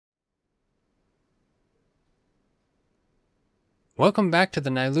Welcome back to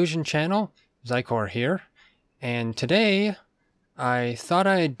the Nylusion channel. Zykor here, and today I thought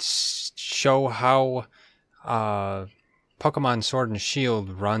I'd show how Pokemon Sword and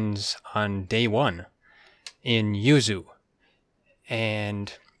Shield runs on day one in Yuzu.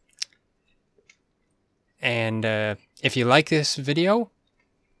 And if you like this video,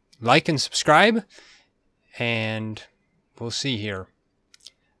 like and subscribe, and we'll see here.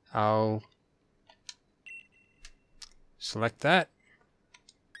 I'll select that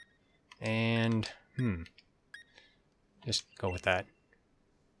and just go with that.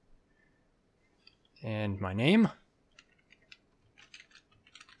 And my name.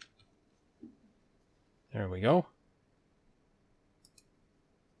 There we go.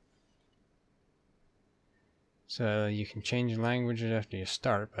 So you can change languages after you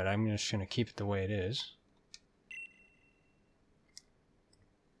start, but I'm just going to keep it the way it is.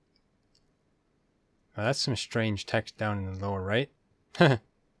 Oh, that's some strange text down in the lower right.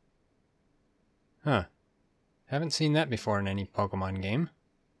 Huh. Haven't seen that before in any Pokemon game.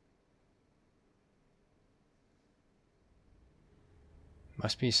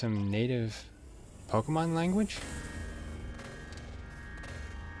 Must be some native Pokemon language?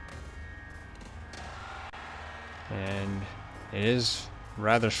 And it is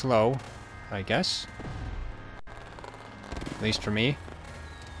rather slow, I guess. At least for me.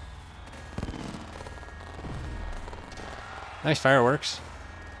 Nice fireworks.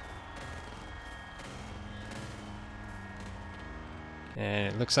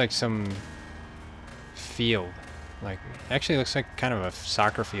 And it looks like some field. Like, actually looks like kind of a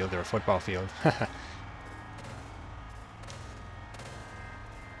soccer field or a football field.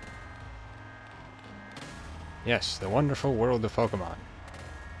 Yes, the wonderful world of Pokemon.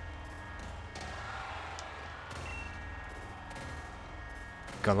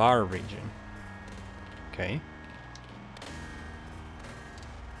 Galar region. Okay.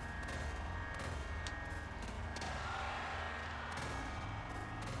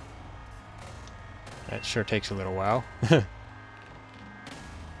 That sure takes a little while. So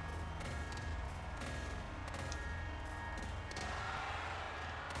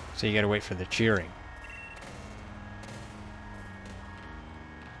you gotta wait for the cheering.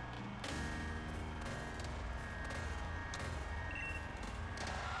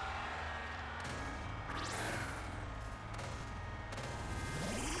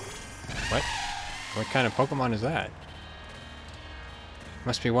 What? What kind of Pokemon is that?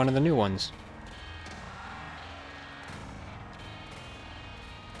 Must be one of the new ones.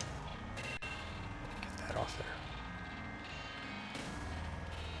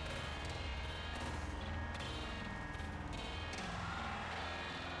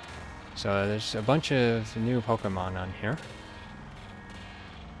 So there's a bunch of new Pokemon on here.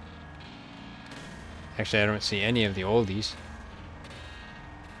 Actually, I don't see any of the oldies.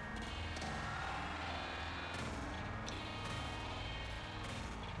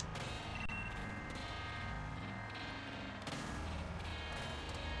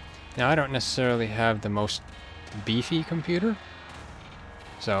 Now, I don't necessarily have the most beefy computer,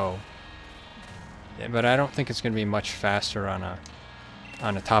 so, but I don't think it's going to be much faster on a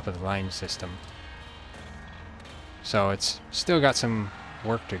top-of-the-line system. So it's still got some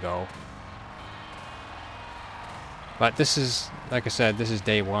work to go. But this is, like I said, this is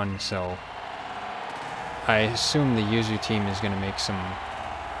day one, so I assume the Yuzu team is going to make some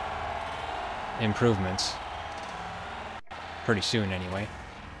improvements pretty soon anyway.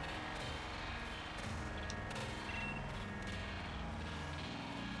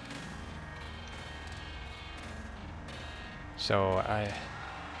 So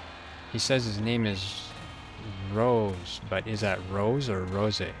he says his name is Rose, but is that Rose or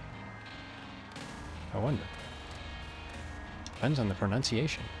Rose? I wonder. Depends on the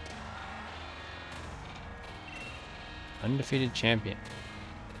pronunciation. Undefeated champion.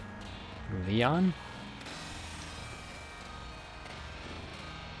 Leon?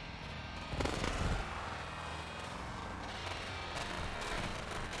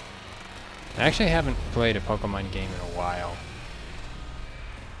 I actually haven't played a Pokemon game in a while.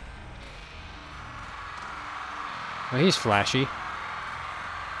 Well, he's flashy.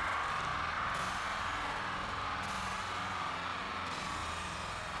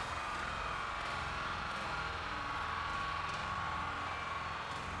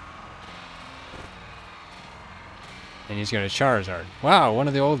 And he's got a Charizard. Wow, one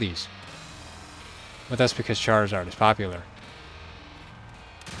of the oldies. But that's because Charizard is popular.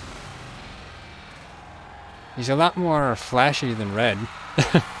 He's a lot more flashy than Red.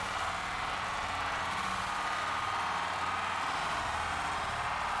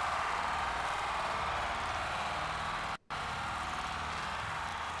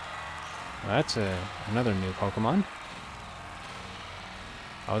 That's another new Pokemon.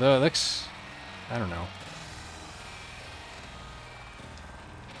 Although it looks... I don't know.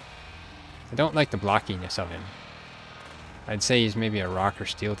 I don't like the blockiness of him. I'd say he's maybe a rock or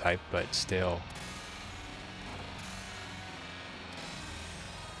steel type, but still.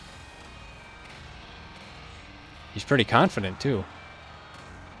 He's pretty confident, too.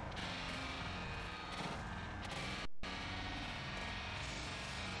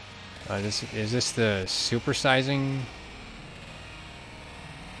 Is this the supersizing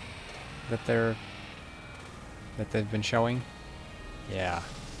that they've been showing? Yeah,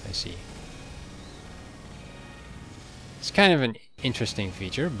 I see. It's kind of an interesting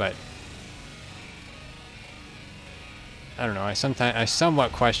feature, but I don't know. I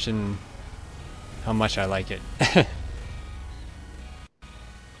somewhat question how much I like it.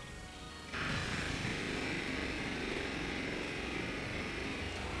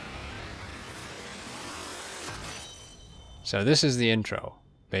 So this is the intro,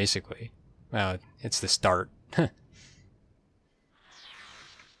 basically. Well, it's the start.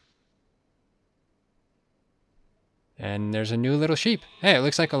 And there's a new little sheep. Hey, it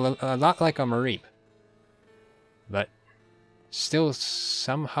looks like a lot like a Mareep. But still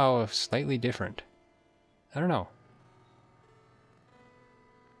somehow slightly different. I don't know.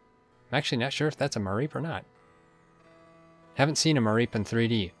 I'm actually not sure if that's a Mareep or not. Haven't seen a Mareep in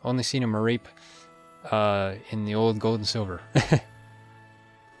 3D. Only seen a Mareep in the old Gold and Silver.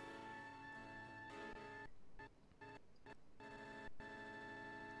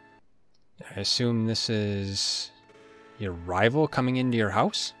 I assume this is your rival coming into your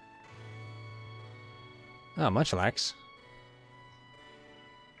house? Oh, Munchlax.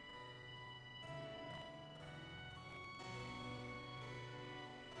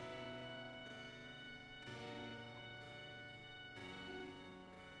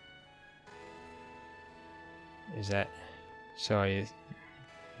 Is that... So are you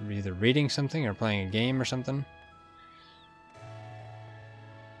either reading something or playing a game or something?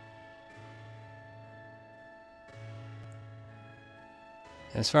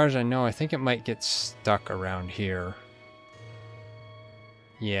 As far as I know, I think it might get stuck around here.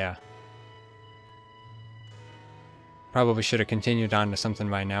 Yeah. Probably should have continued on to something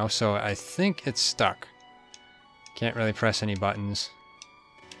by now, so I think it's stuck. Can't really press any buttons.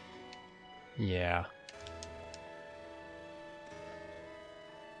 Yeah.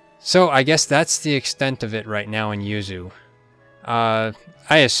 So I guess that's the extent of it right now in Yuzu. I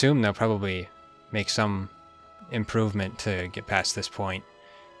assume they'll probably make some improvement to get past this point.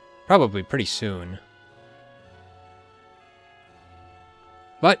 Probably pretty soon.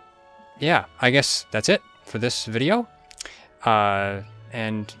 But, yeah, I guess that's it for this video.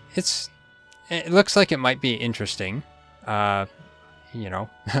 And it looks like it might be interesting. You know,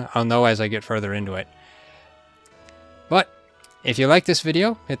 I'll know as I get further into it. But, if you like this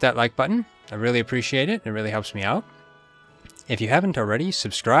video, hit that like button. I really appreciate it. It really helps me out. If you haven't already,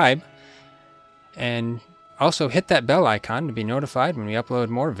 subscribe. And also hit that bell icon to be notified when we upload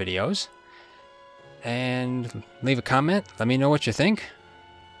more videos. And leave a comment. Let me know what you think.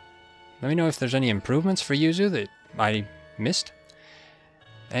 Let me know if there's any improvements for Yuzu that I missed.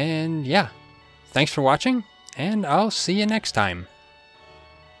 And yeah, thanks for watching, and I'll see you next time.